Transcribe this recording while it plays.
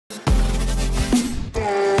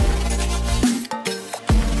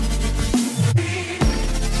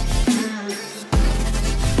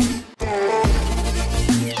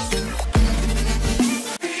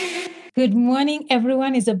Good morning,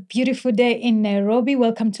 everyone. It's a beautiful day in Nairobi.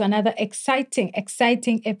 Welcome to another exciting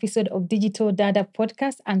episode of Digital Data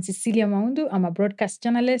Podcast. I'm Cecilia Maundu. I'm a broadcast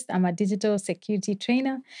journalist. I'm a digital security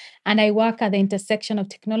trainer, and I work at the intersection of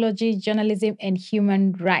technology, journalism, and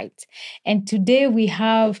human rights. And today we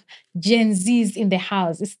have Gen Zs in the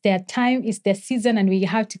house. It's their time, it's their season, and we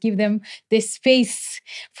have to give them the space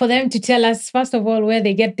for them to tell us, first of all, where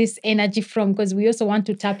they get this energy from, because we also want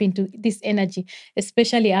to tap into this energy,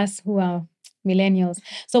 especially us who are millennials.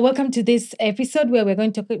 So welcome to this episode where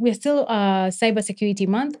we're still cybersecurity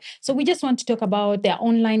month. So we just want to talk about their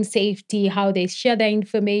online safety, how they share their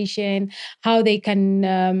information, how they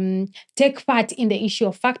can take part in the issue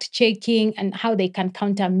of fact checking, and how they can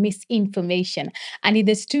counter misinformation. And in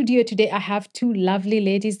the studio today, I have two lovely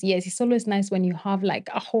ladies. Yes, it's always nice when you have like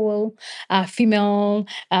a whole female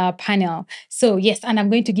panel. So yes, and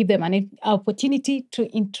I'm going to give them an opportunity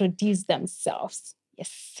to introduce themselves.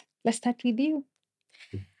 Yes, let's start with you.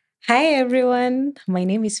 Hi, everyone. My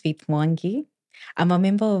name is Faith Mwangi. I'm a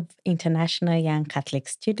member of International Young Catholic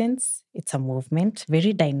Students. It's a movement,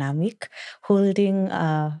 very dynamic, holding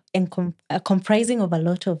and comprising of a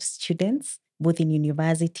lot of students, both in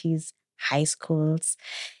universities, high schools,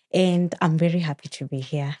 and I'm very happy to be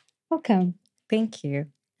here. Welcome. Thank you.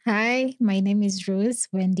 Hi, my name is Rose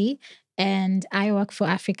Wendy, and I work for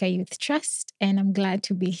Africa Youth Trust, and I'm glad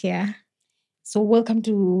to be here. So welcome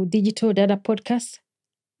to Digital Data Podcast,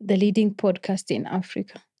 the leading podcast in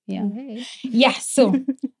Africa. Yeah. Yay. Yeah. So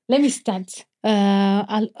let me start.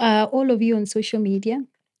 All of you on social media.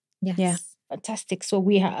 Yes. Yeah. Fantastic. So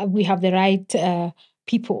we have the right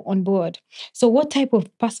people on board. So what type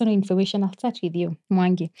of personal information, I'll start with you,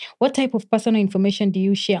 Mwangi. What type of personal information do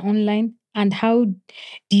you share online, and how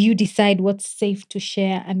do you decide what's safe to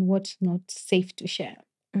share and what's not safe to share?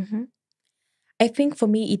 Mm-hmm. I think for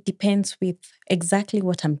me, it depends with exactly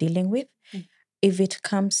what I'm dealing with. If it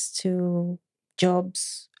comes to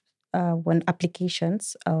jobs, when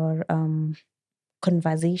applications or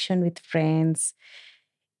conversation with friends,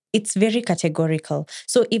 it's very categorical.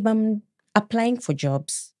 So if I'm applying for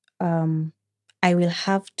jobs, I will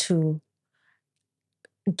have to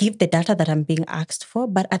give the data that I'm being asked for.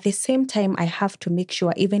 But at the same time, I have to make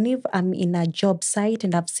sure, even if I'm in a job site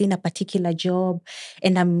and I've seen a particular job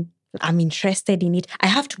and I'm interested in it, I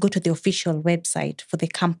have to go to the official website for the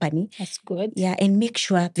company. That's good. Yeah, and make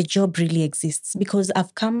sure the job really exists, because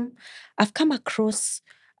I've come across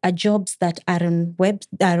jobs that are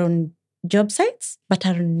on job sites but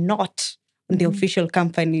are not on the official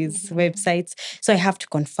company's websites. So I have to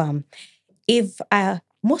confirm. If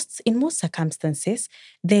in most circumstances,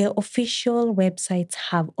 the official websites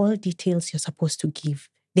have all details you're supposed to give.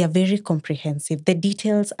 They are very comprehensive. The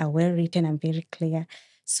details are well written and very clear.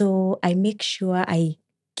 So I make sure I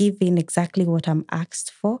give in exactly what I'm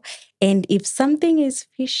asked for. And if something is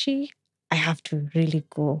fishy, I have to really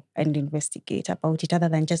go and investigate about it, other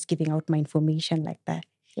than just giving out my information like that.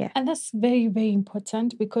 Yeah. And that's very, very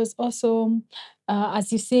important, because also,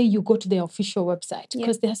 as you say, you go to the official website,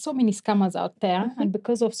 because there are so many scammers out there. And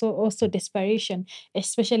because of also desperation,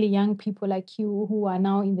 especially young people like you who are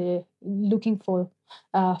now looking for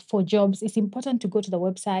jobs, it's important to go to the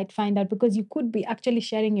website, find out, because you could be actually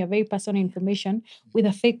sharing your very personal information with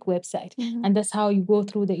a fake website. And that's how you go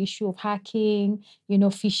through the issue of hacking,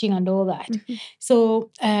 phishing and all that. So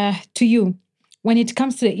to you, when it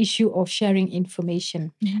comes to the issue of sharing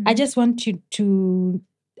information, I just want you to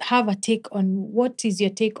have a take on, what is your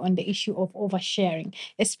take on the issue of oversharing,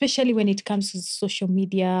 especially when it comes to social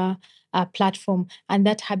media platform, and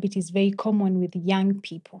that habit is very common with young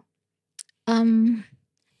people. I'm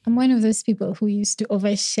one of those people who used to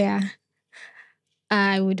overshare.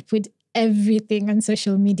 I would put everything on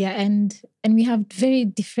social media, and we have very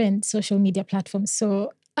different social media platforms.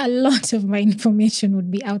 So a lot of my information would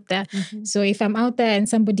be out there. So if I'm out there and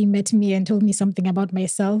somebody met me and told me something about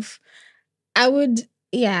myself, I would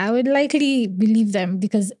likely believe them,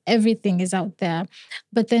 because everything is out there.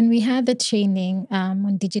 But then we had the training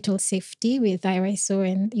on digital safety with ISO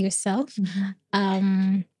and yourself.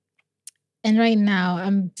 And right now,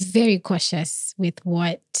 I'm very cautious with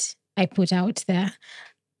what I put out there.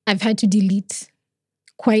 I've had to delete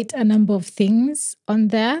quite a number of things on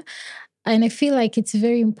there. And I feel like it's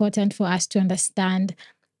very important for us to understand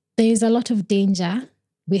there is a lot of danger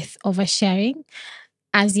with oversharing.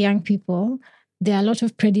 As young people, there are a lot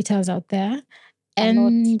of predators out there.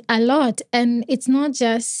 And a lot. And it's not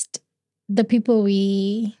just the people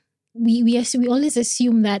we always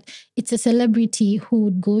assume that it's a celebrity who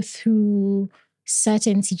would go through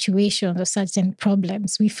certain situations or certain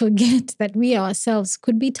problems, we forget that we ourselves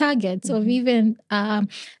could be targets of even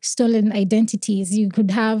stolen identities. You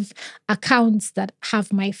could have accounts that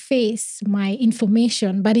have my face, my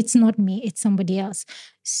information, but it's not me, it's somebody else.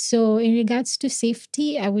 So, in regards to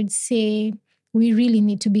safety, I would say we really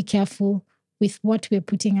need to be careful with what we're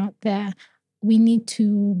putting out there. We need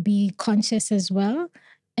to be conscious as well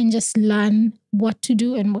and just learn what to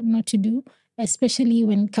do and what not to do, especially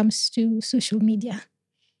when it comes to social media.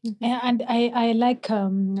 And I like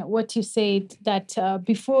what you said, that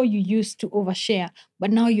before you used to overshare,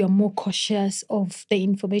 but now you're more cautious of the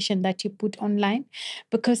information that you put online,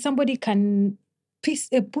 because somebody can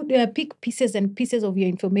pick pieces and pieces of your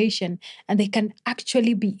information, and they can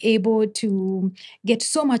actually be able to get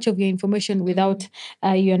so much of your information without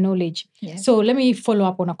your knowledge. Yeah. So let me follow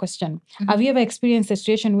up on a question. Have you ever experienced a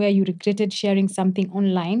situation where you regretted sharing something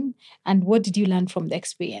online, and what did you learn from the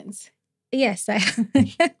experience? Yes, I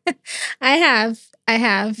have. I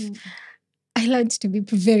have. I learned to be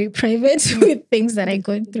very private with things that I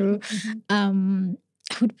go through.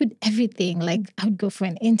 I would put everything, like I would go for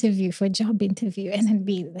an interview, for a job interview, and then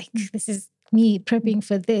be like, this is me prepping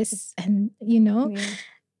for this. And, I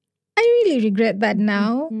really regret that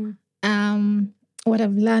now. What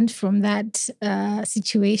I've learned from that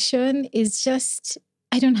situation is just,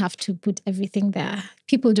 I don't have to put everything there.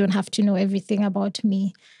 People don't have to know everything about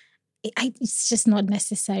me. It's just not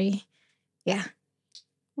necessary. Yeah.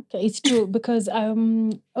 Okay, it's true, because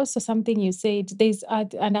also something you said,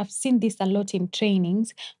 and I've seen this a lot in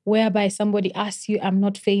trainings, whereby somebody asks you, I'm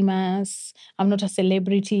not famous, I'm not a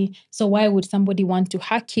celebrity, so why would somebody want to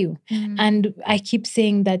hack you? And I keep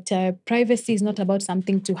saying that privacy is not about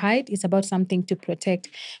something to hide, it's about something to protect.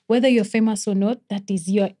 Whether you're famous or not, that is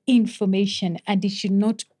your information, and it should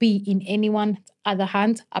not be in anyone's other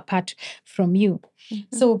hands apart from you.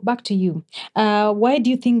 So back to you. Why do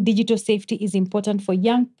you think digital safety is important for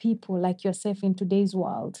young people like yourself in today's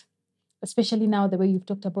world? Especially now, the way you've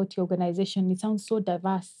talked about your organization, it sounds so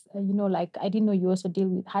diverse. Like I didn't know you also deal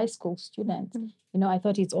with high school students. I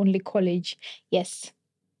thought it's only college. Yes.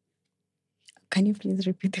 Can you please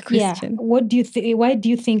repeat the Yeah. question? What do you think? Why do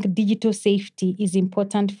you think digital safety is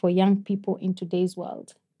important for young people in today's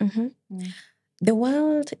world? The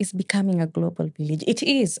world is becoming a global village. It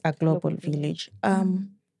is a global village.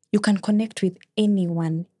 You can connect with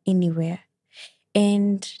anyone, anywhere.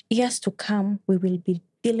 And years to come, we will be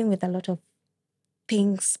dealing with a lot of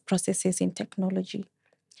things, processes in technology.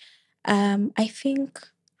 I think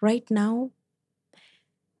right now,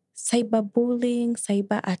 cyberbullying,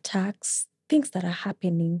 cyber attacks, things that are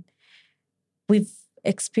happening. We've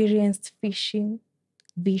experienced phishing,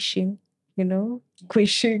 vishing,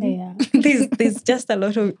 quishing. Yeah. There's just a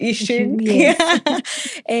lot of ishing.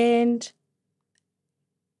 Yes. And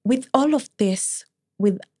with all of this,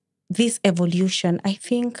 with this evolution, I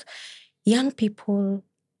think young people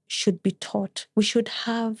should be taught. We should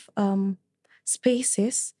have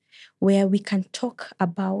spaces where we can talk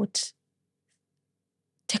about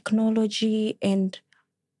technology and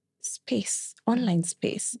space, online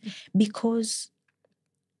space, because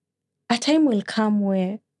a time will come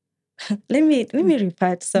where let me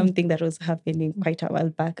refer to something that was happening quite a while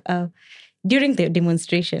back. During the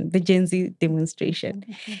demonstration, the Gen Z demonstration,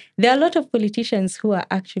 there are a lot of politicians who are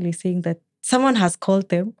actually saying that someone has called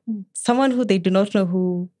them, someone who they do not know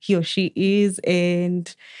who he or she is,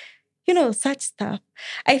 and such stuff.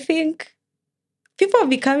 I think people are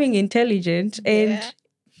becoming intelligent, and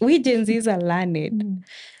we Gen Zs are learned.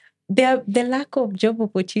 The lack of job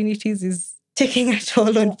opportunities is taking a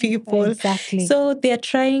toll on people. Exactly. So they're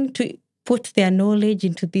trying to put their knowledge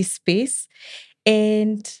into this space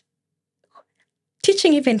and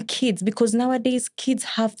teaching even kids, because nowadays kids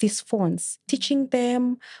have these phones, teaching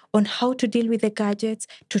them on how to deal with the gadgets,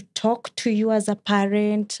 to talk to you as a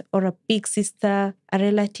parent or a big sister, a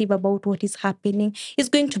relative, about what is happening is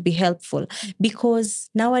going to be helpful, because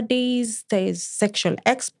nowadays there is sexual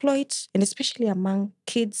exploit, and especially among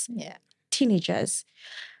kids, teenagers.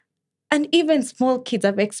 And even small kids.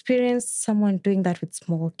 I've experienced someone doing that with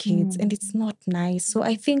small kids, and it's not nice. So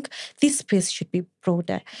I think this space should be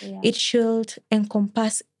broader. Yeah. It should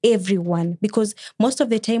encompass everyone, because most of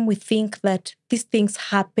the time we think that these things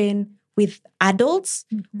happen with adults,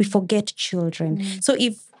 we forget children. So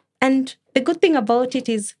and the good thing about it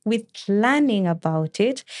is, with learning about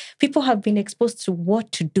it, people have been exposed to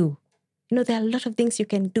what to do. There are a lot of things you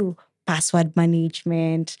can do. Password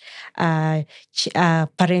management,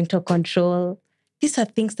 parental control. These are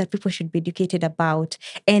things that people should be educated about,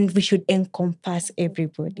 and we should encompass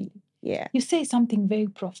everybody. Yeah. You say something very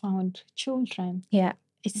profound. Children. Yeah.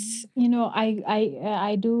 It's,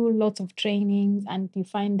 I do lots of trainings, and you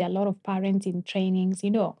find there are a lot of parents in trainings,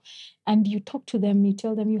 and you talk to them, you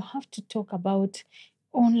tell them you have to talk about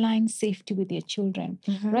online safety with your children.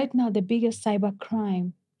 Right now, the biggest cyber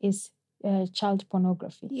crime is child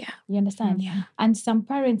pornography. Yeah. You understand? Yeah. And some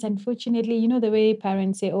parents, unfortunately, the way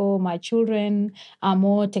parents say, oh, my children are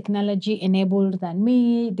more technology enabled than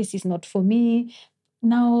me. This is not for me.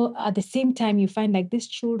 Now, at the same time, you find like these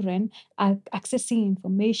children are accessing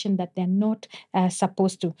information that they're not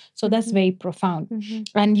supposed to. So that's very profound.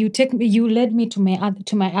 And you led me to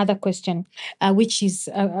my other question, which is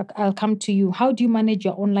I'll come to you. How do you manage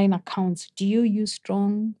your online accounts? Do you use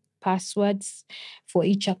strong passwords for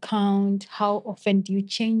each account? How often do you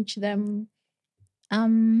change them?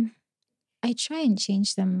 I try and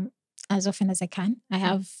change them as often as I can. I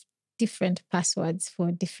have different passwords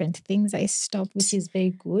for different things. I stopped, which is very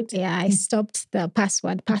good. Yeah, I stopped the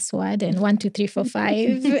password and 1, 2, 3, 4,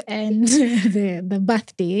 5 and the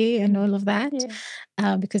birthday and all of that,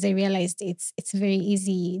 because I realized it's very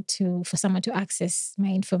easy for someone to access my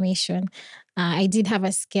information. I did have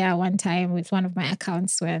a scare one time with one of my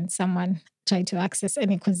accounts when someone tried to access,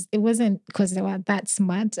 and it wasn't because they were that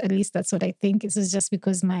smart. At least that's what I think. It was just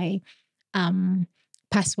because my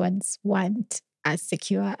passwords weren't as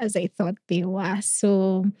secure as I thought they were.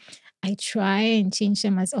 So I try and change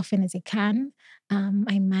them as often as I can.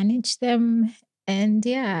 I manage them. And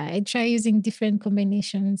I try using different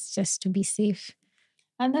combinations just to be safe.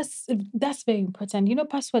 And that's very important.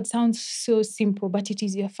 Password sounds so simple, but it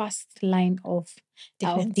is your first line of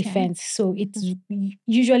defense. So it's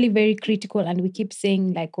usually very critical. And we keep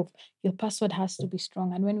saying your password has to be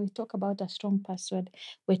strong. And when we talk about a strong password,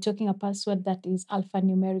 we're talking a password that is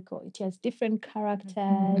alphanumerical. It has different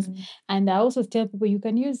characters. And I also tell people you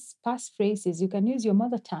can use passphrases. You can use your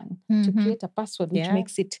mother tongue to create a password, which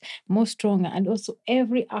makes it more stronger. And also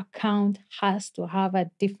every account has to have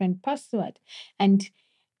a different password. And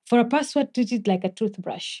for a password, treat it like a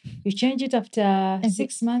toothbrush. You change it after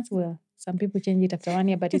 6 months. Well, some people change it after 1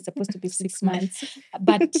 year, but it's supposed to be 6 months.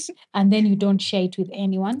 And then you don't share it with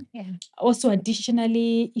anyone. Also,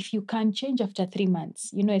 additionally, if you can change after 3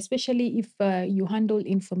 months, especially if you handle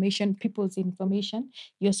people's information,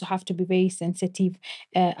 you also have to be very sensitive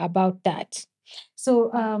about that.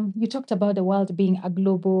 So you talked about the world being a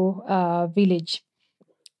global village.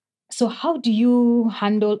 So how do you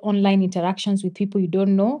handle online interactions with people you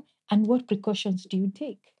don't know, and what precautions do you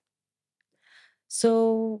take?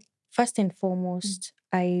 So first and foremost,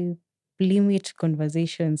 I limit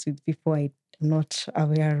conversations with people I'm not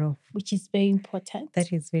aware of. Which is very important.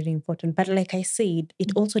 That is very important. But like I said,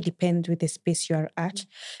 it also depends with the space you're at,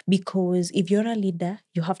 because if you're a leader,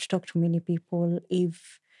 you have to talk to many people.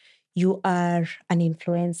 If you are an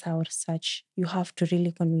influencer or such, you have to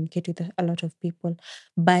really communicate with a lot of people.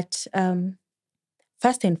 But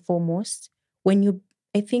first and foremost,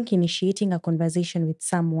 I think initiating a conversation with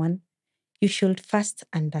someone, you should first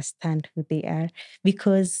understand who they are,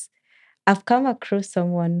 because I've come across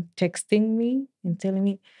someone texting me and telling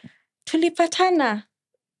me, tulipatana.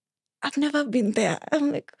 I've never been there.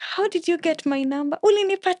 I'm like, how did you get my number?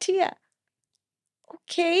 Ulinipatia.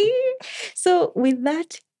 Okay. So with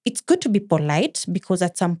that, it's good to be polite, because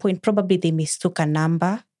at some point, probably they mistook a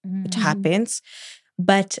number. It happens.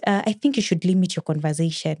 But I think you should limit your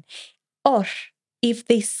conversation. Or if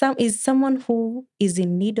is someone who is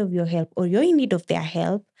in need of your help, or you're in need of their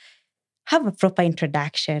help, have a proper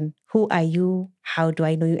introduction. Who are you? How do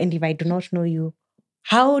I know you? And if I do not know you,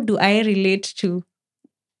 how do I relate to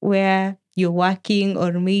where you're working?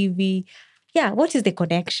 Or maybe, what is the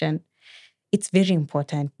connection? It's very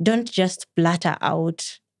important. Don't just blatter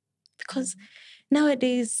out, because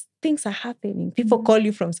nowadays things are happening. People call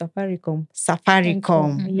you from Safaricom,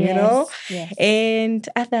 Yes. and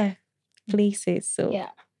other places. So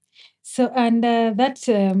So, and that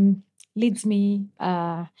leads me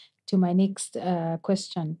to my next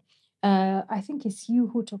question. I think it's you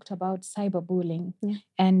who talked about cyberbullying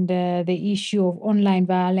and the issue of online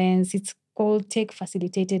violence. It's called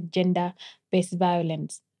tech-facilitated gender-based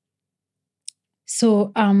violence.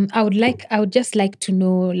 So, I would just like to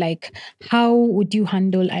know, how would you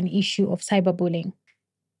handle an issue of cyberbullying?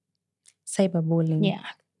 Cyberbullying. Yeah.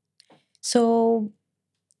 So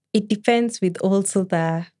it depends with also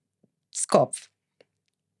the scope.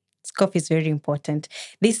 Scope is very important.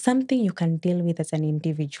 There's something you can deal with as an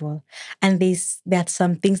individual, and there are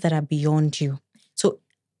some things that are beyond you. So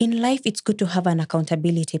in life, it's good to have an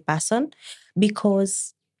accountability person,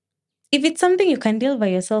 because if it's something you can deal by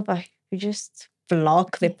yourself, you just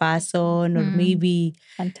block the person, or maybe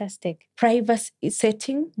Fantastic. privacy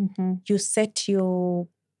setting. You set your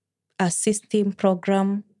a system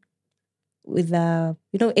program with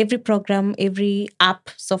every program, every app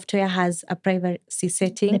software has a privacy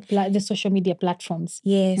setting. The social media platforms.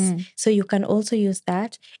 Yes. So you can also use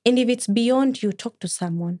that. And if it's beyond, you talk to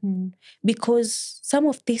someone. Because some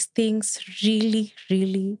of these things really,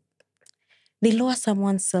 really, they lower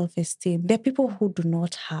someone's self-esteem. There are people who do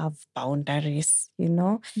not have boundaries,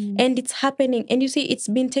 and it's happening. And you see, it's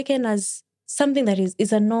been taken as something that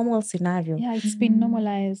is a normal scenario. Yeah, it's been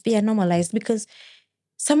normalized. Yeah, normalized, because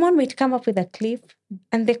someone might come up with a clip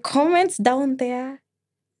and the comments down there,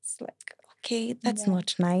 it's like, okay, that's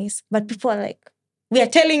not nice. But people are like, we are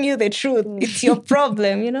telling you the truth. It's your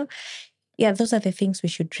problem, Yeah, those are the things we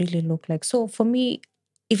should really look like. So for me,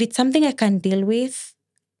 if it's something I can deal with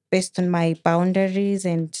based on my boundaries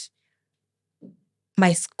and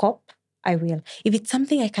my scope, I will. If it's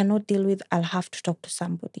something I cannot deal with, I'll have to talk to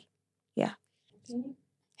somebody. Yeah.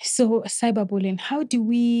 So cyberbullying, how do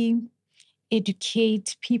we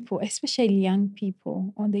educate people, especially young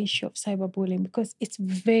people, on the issue of cyberbullying? Because it's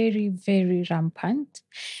very, very rampant.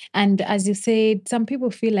 And as you said, some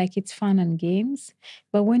people feel like it's fun and games.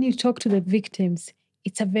 But when you talk to the victims,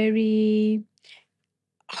 it's a very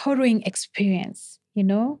harrowing experience,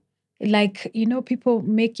 Like, people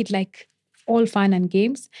make it like all fun and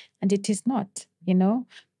games, and it is not,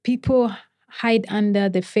 People hide under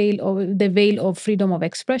the veil of freedom of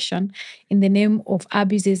expression in the name of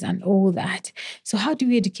abuses and all that. So how do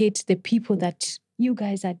we educate the people that you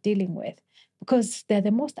guys are dealing with? Because they're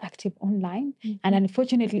the most active online. And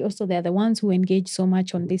unfortunately, also, they're the ones who engage so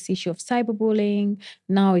much on this issue of cyberbullying.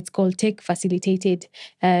 Now it's called tech-facilitated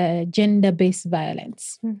gender-based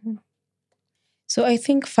violence. So I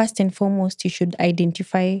think first and foremost, you should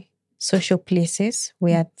identify social places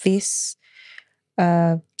where this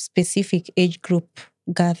specific age group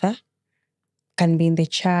gather. Can be in the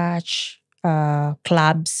church,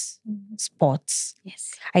 clubs, sports.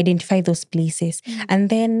 Yes. Identify those places. And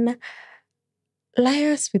then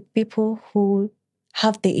liaise with people who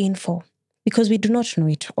have the info, because we do not know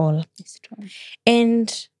it all. It's true.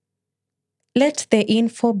 And let the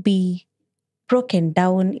info be broken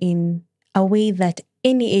down in a way that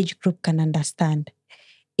any age group can understand.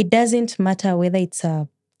 It doesn't matter whether it's a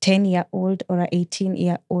 10-year-old or an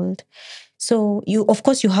 18-year-old. So of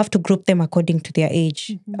course, you have to group them according to their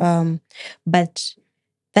age. But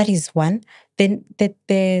that is one. Then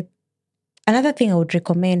another thing I would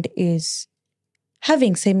recommend is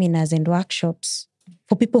having seminars and workshops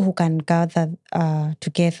for people who can gather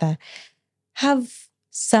together. Have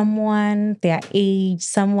someone their age,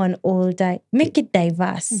 someone older, make it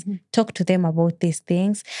diverse. Talk to them about these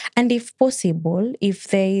things. And if possible, if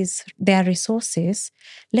there are resources,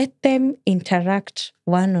 let them interact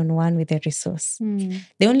one-on-one with the resource.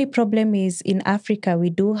 The only problem is in Africa, we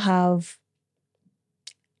do have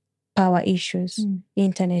power issues,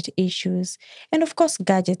 internet issues, and of course,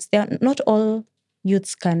 gadgets. Not all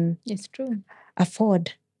youths can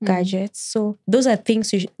afford gadgets. So those are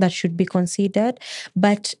things that should be considered.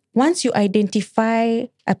 But once you identify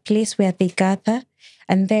a place where they gather,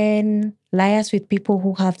 and then liaise with people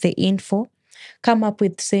who have the info, come up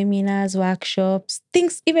with seminars, workshops,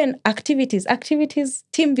 things, even activities,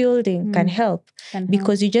 team building can help.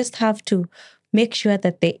 Because you just have to make sure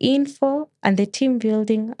that the info and the team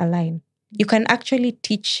building align. You can actually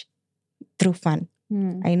teach through fun.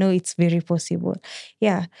 I know it's very possible.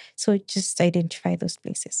 Yeah. So just identify those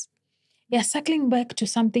places. Yeah, circling back to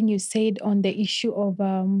something you said on the issue of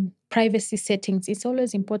privacy settings, it's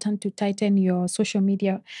always important to tighten your social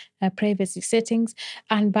media privacy settings.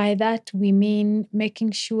 And by that, we mean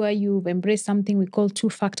making sure you've embraced something we call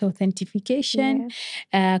two-factor authentication,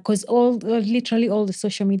 because literally all the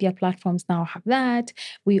social media platforms now have that.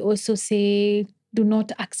 We also say, do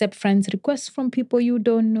not accept friends' requests from people you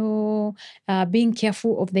don't know, being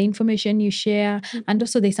careful of the information you share. And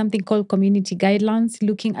also there's something called community guidelines,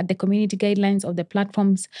 looking at the community guidelines of the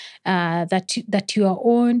platforms that you are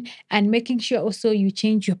on, and making sure also you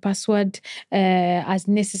change your password as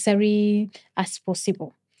necessary as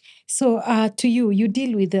possible. So to you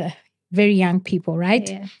deal with very young people, right?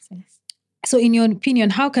 Yes. So in your opinion,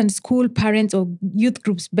 how can school, parents, or youth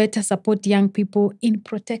groups better support young people in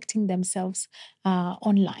protecting themselves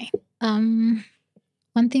online?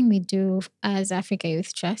 One thing we do as Africa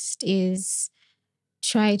Youth Trust is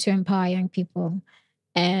try to empower young people,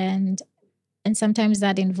 and sometimes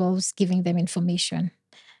that involves giving them information,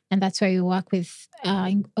 and that's why we work with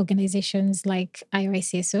organizations like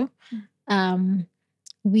IOICSO.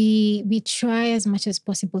 We try as much as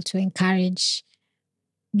possible to encourage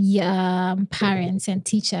parents and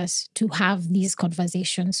teachers to have these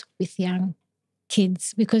conversations with young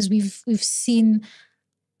kids, because we've seen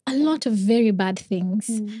a lot of very bad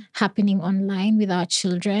things happening online with our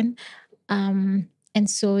children. And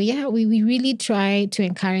so, we really try to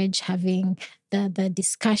encourage having the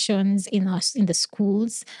discussions in the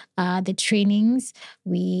schools, the trainings.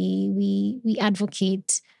 We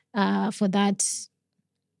advocate for that,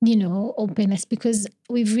 openness, because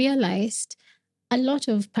we've realized a lot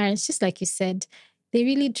of parents, just like you said, they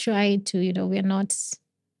really try to, we're not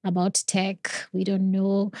about tech, we don't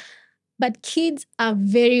know, but kids are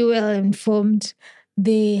very well informed.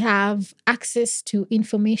 They have access to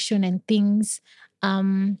information and things.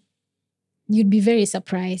 You'd be very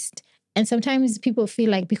surprised. And sometimes people feel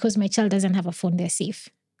like because my child doesn't have a phone, they're safe.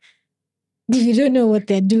 You don't know what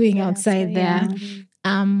they're doing outside there.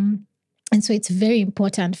 And so it's very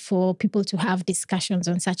important for people to have discussions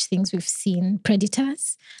on such things. We've seen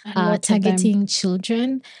predators targeting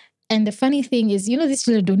children. And the funny thing is, these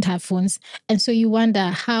children don't have phones. And so you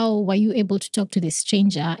wonder, how were you able to talk to this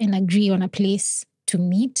stranger and agree on a place to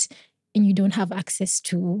meet and you don't have access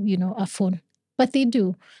to, a phone? But they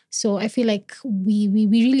do. So I feel like we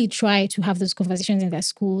really try to have those conversations in their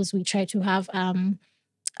schools. We try to have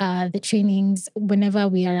the trainings whenever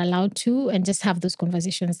we are allowed to, and just have those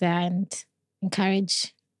conversations there and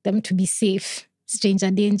encourage them to be safe. Stranger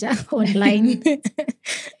danger online.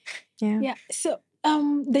 Yeah. So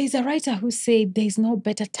there's a writer who said there's no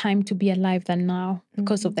better time to be alive than now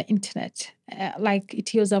because of the internet. Like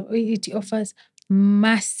it offers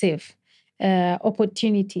massive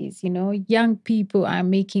opportunities. Young people are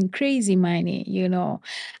making crazy money.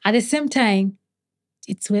 At the same time,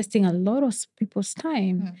 it's wasting a lot of people's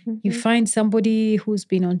time. You find somebody who's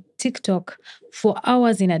been on TikTok for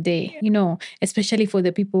hours in a day, especially for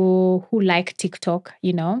the people who like TikTok,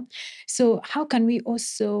 So how can we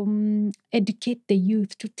also educate the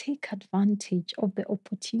youth to take advantage of the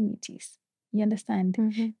opportunities, you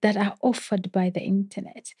understand, that are offered by the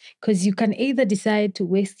internet? Because you can either decide to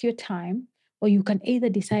waste your time, or you can either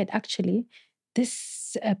decide, actually,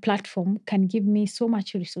 this platform can give me so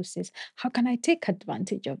much resources. How can I take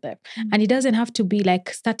advantage of them? And it doesn't have to be like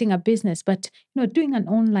starting a business, but doing an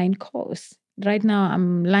online course. Right now,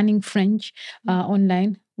 I'm learning French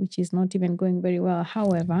online, which is not even going very well.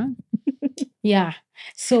 However, yeah.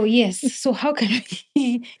 So yes. So how can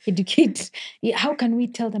we educate? How can we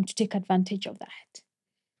tell them to take advantage of that?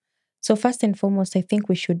 So first and foremost, I think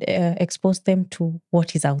we should expose them to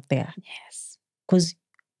what is out there. Yes. Because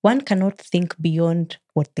one cannot think beyond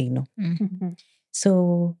what they know.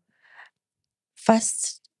 So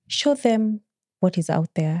first, show them what is out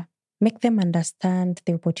there. Make them understand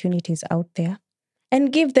the opportunities out there.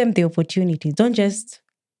 And give them the opportunities. Don't just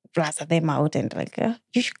blast them out and like,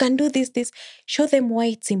 you can do this. Show them why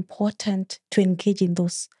it's important to engage in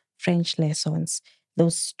those French lessons,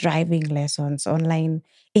 those driving lessons, online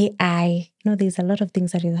AI. There's a lot of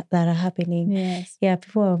things that are happening. Yes. Yeah,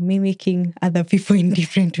 people are mimicking other people in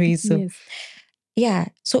different ways. So, Yes. yeah.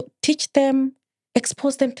 So teach them,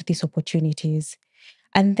 expose them to these opportunities,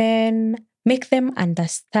 and then make them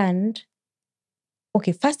understand.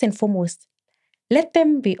 Okay, first and foremost, let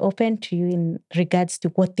them be open to you in regards to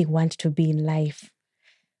what they want to be in life.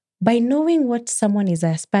 By knowing what someone is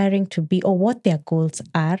aspiring to be or what their goals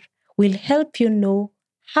are, will help you know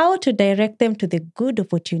how to direct them to the good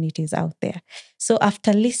opportunities out there. So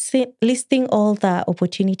after listing all the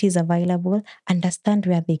opportunities available, understand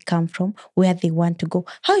where they come from, where they want to go.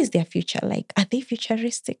 How is their future like? Are they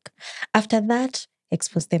futuristic? After that,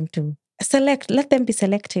 expose them to let them be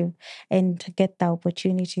selective and get the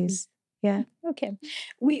opportunities. Yeah. Okay.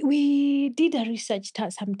 We did a research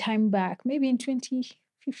some time back, maybe in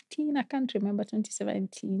 2015, I can't remember,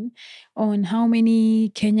 2017, on how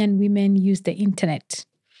many Kenyan women use the internet.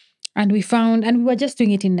 And we found, and we were just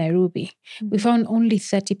doing it in Nairobi, we found only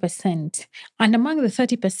 30%. And among the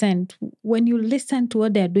 30%, when you listen to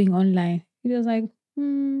what they're doing online, it was like,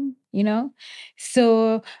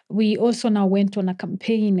 So we also now went on a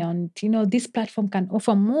campaign on, this platform can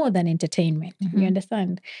offer more than entertainment. You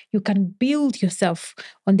understand? You can build yourself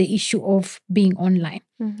on the issue of being online.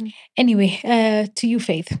 Anyway, to you,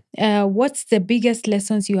 Faith, what's the biggest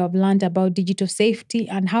lessons you have learned about digital safety,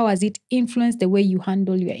 and how has it influenced the way you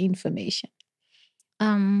handle your information?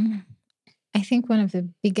 I think one of the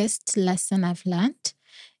biggest lesson I've learned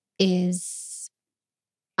is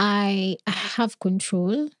I have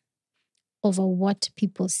control over what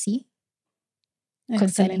people see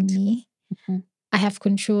concerning me. I have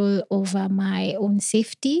control over my own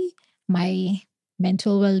safety, my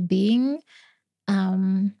mental well-being.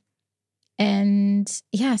 And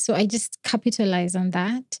yeah, so I just capitalize on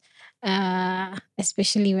that,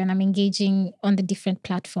 especially when I'm engaging on the different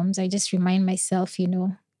platforms. I just remind myself,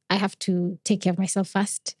 I have to take care of myself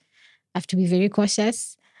first. I have to be very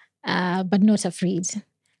cautious, but not afraid.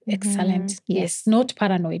 Excellent. Yes. Yes. Not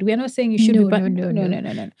paranoid. We are not saying you should No, be paranoid. no.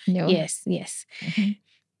 No. Yes. Mhm.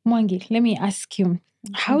 Mwangi, let me ask you,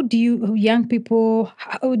 how do you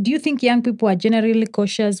think young people are generally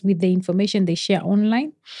cautious with the information they share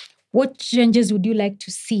online? What changes would you like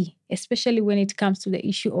to see, especially when it comes to the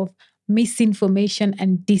issue of misinformation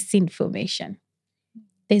and disinformation?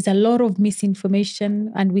 There's a lot of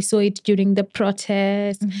misinformation, and we saw it during the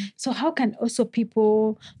protest. So how can also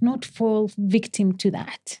people not fall victim to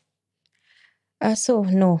that? So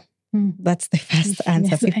no, that's the first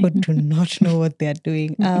answer. Yes. People do not know what they're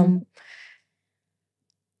doing.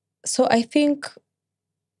 So I think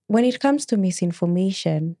when it comes to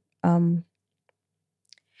misinformation,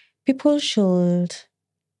 people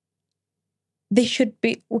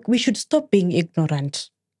we should stop being ignorant,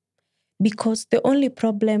 because the only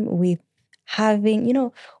problem with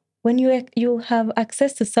having, when you have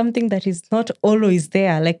access to something that is not always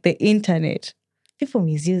there, like the internet, people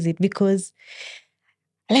misuse it because,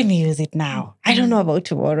 let me use it now. I don't know about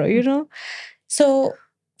tomorrow, So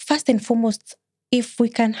first and foremost, if we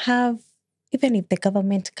can have, even if the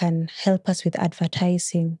government can help us with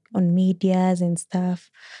advertising on medias and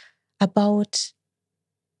stuff about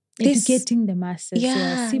educating the masses.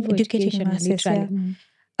 Civil educating education, masses, literally.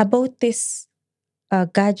 about this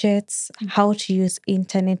gadgets, how to use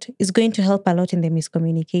internet is going to help a lot in the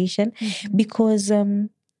miscommunication, because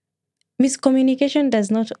miscommunication does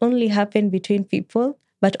not only happen between people,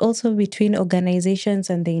 but also between organizations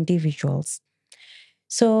and the individuals.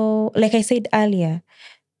 So, like I said earlier,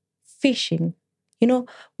 phishing,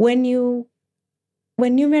 when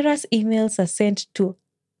numerous emails are sent to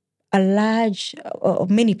a large or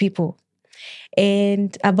many people,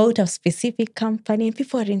 and about a specific company, and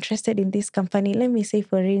people are interested in this company. Let me say,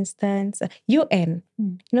 for instance, UN.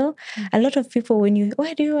 A lot of people,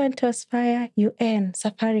 where do you want to aspire? UN,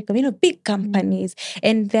 Safaricom, big companies,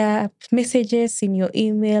 and there are messages in your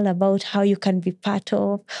email about how you can be part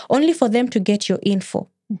of, only for them to get your info.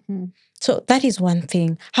 So that is one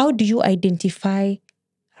thing. How do you identify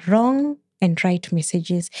wrong and right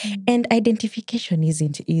messages? And identification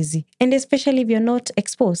isn't easy. And especially if you're not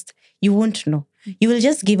exposed, you won't know. You will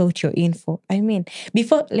just give out your info. I mean,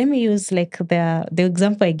 let me use like the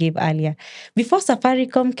example I gave earlier. Before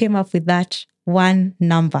Safaricom came up with that one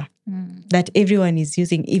number that everyone is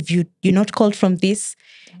using, if you're not called from this,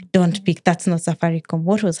 don't pick. That's not Safaricom.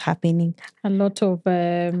 What was happening? A lot of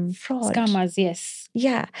fraud. Scammers, yes.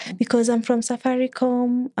 Yeah, because I'm from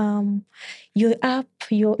Safaricom. Your app,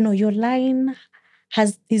 your line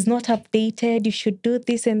is not updated. You should do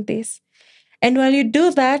this and this. And while you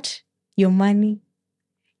do that, your money,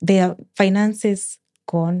 their finances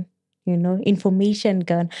gone, information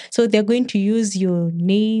gone. So they're going to use your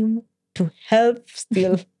name to help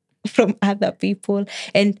steal from other people.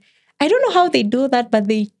 And I don't know how they do that, but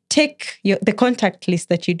they take the contact list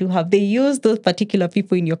that you do have. They use those particular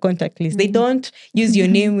people in your contact list. They don't use your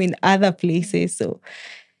name in other places. So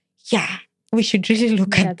yeah, we should really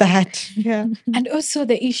look at that. Yeah. And also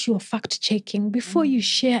the issue of fact checking. Before you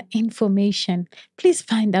share information, please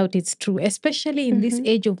find out it's true, especially in this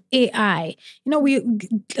age of AI.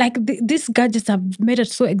 These gadgets have made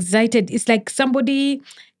us so excited. It's like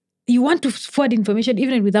you want to forward information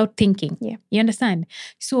even without thinking. Yeah. You understand?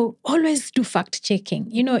 So always do fact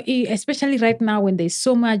checking, especially right now when there's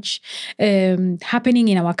so much happening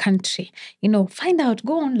in our country. Find out,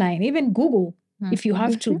 go online, even Google. If you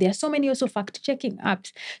have to, there are so many also fact-checking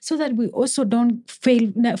apps, so that we also don't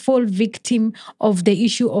fall victim of the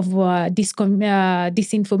issue of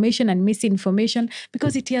disinformation and misinformation,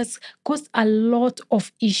 because it has caused a lot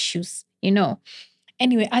of issues.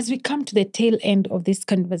 Anyway, as we come to the tail end of this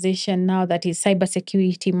conversation now that is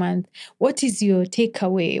Cybersecurity Month, what is your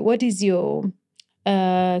takeaway? What is your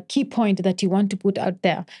key point that you want to put out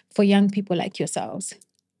there for young people like yourselves?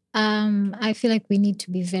 I feel like we need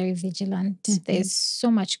to be very vigilant. There's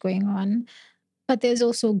so much going on, but there's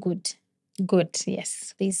also good. Good,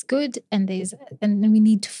 yes. There's good and we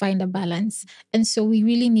need to find a balance. And so we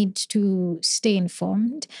really need to stay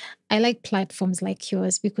informed. I like platforms like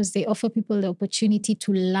yours because they offer people the opportunity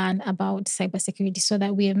to learn about cybersecurity so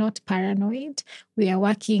that we are not paranoid. We are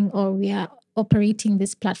working or we are operating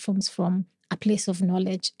these platforms from a place of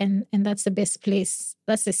knowledge, and that's the best place.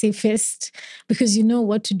 That's the safest, because you know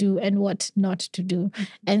what to do and what not to do.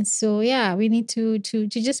 And so yeah, we need to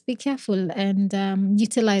just be careful and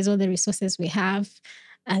utilize all the resources we have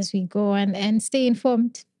as we go, and stay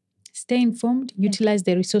informed. Stay informed, utilize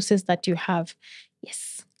the resources that you have.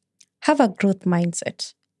 Yes. Have a growth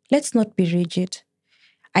mindset. Let's not be rigid.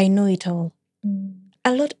 I know it all.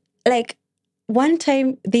 like one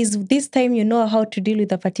time there's this time you know how to deal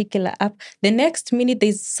with a particular app. The next minute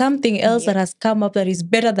there's something else that has come up that is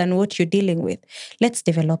better than what you're dealing with. Let's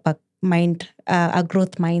develop a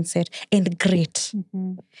growth mindset and grit.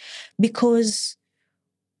 Because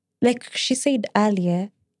like she said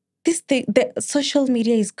earlier, the social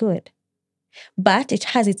media is good, but it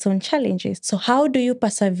has its own challenges. So how do you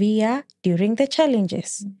persevere during the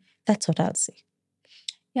challenges? That's what I'll say.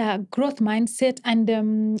 Yeah, growth mindset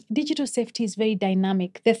and digital safety is very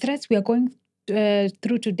dynamic. The threats we are going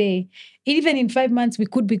through today, even in 5 months, we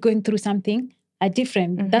could be going through something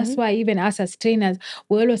different. That's why even us as trainers,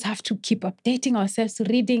 we always have to keep updating ourselves,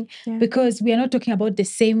 reading, because we are not talking about the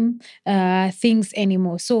same things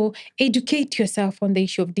anymore. So educate yourself on the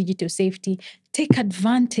issue of digital safety. Take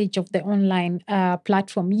advantage of the online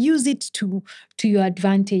platform. Use it to your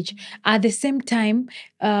advantage. At the same time,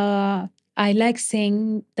 I like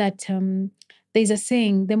saying that there's a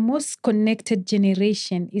saying, the most connected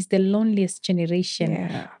generation is the loneliest generation.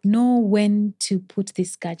 Yeah. Know when to put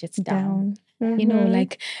these gadgets down. You know,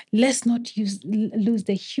 like, let's not lose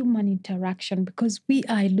the human interaction, because we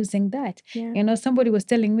are losing that. Yeah. You know, somebody was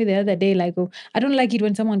telling me the other day, like, oh, I don't like it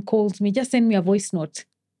when someone calls me, just send me a voice note.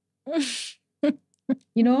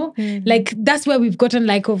 You know, like that's where we've gotten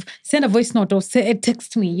like of send a voice note or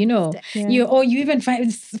text me, you know. Or you even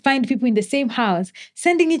find people in the same house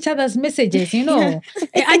sending each other's messages, you know.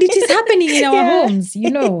 And it is happening in our homes, you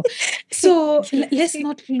know. So let's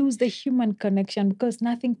not lose the human connection, because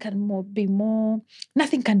nothing can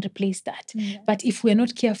nothing can replace that. But if we're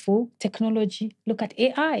not careful, technology, look at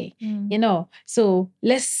AI, you know. So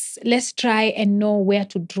let's try and know where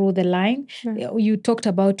to draw the line. You talked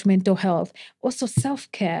about mental health. Also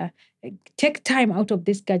self-care. Take time out of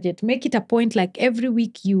this gadget. Make it a point, like every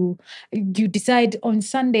week you decide on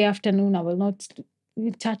Sunday afternoon, I will not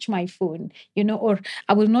touch my phone, you know, or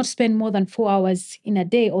I will not spend more than 4 hours in a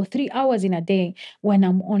day or 3 hours in a day when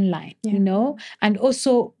I'm online, you know. And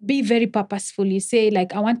also be very purposeful. You say,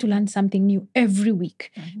 like, I want to learn something new every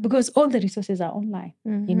week, because all the resources are online,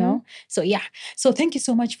 you know. So yeah, so thank you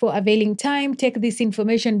so much for availing time. Take this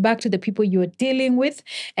information back to the people you're dealing with,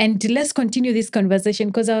 and let's continue this conversation,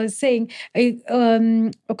 because I was saying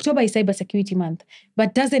October is Cybersecurity Month,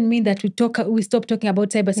 but doesn't mean that we stop talking about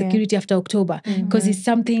cybersecurity after October, because it's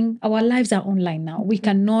something, our lives are online now.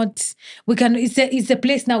 It's a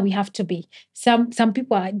place now we have to be. Some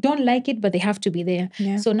people don't like it, but they have to be there.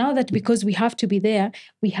 So now that, because we have to be there,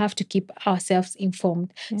 we have to keep ourselves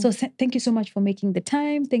informed. So thank you so much for making the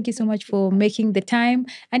time. Thank you so much for making the time.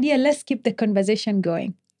 And yeah, let's keep the conversation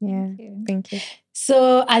going. Thank you.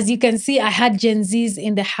 So as you can see, I had Gen Zs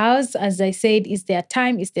in the house. As I said, it's their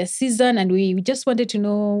time, it's their season, and we just wanted to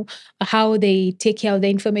know how they take care of the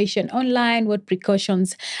information online, what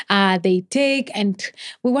precautions they take, and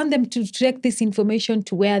we want them to take this information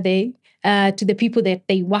to where to the people that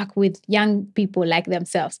they work with, young people like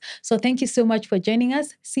themselves. So thank you so much for joining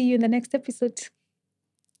us. See you in the next episode.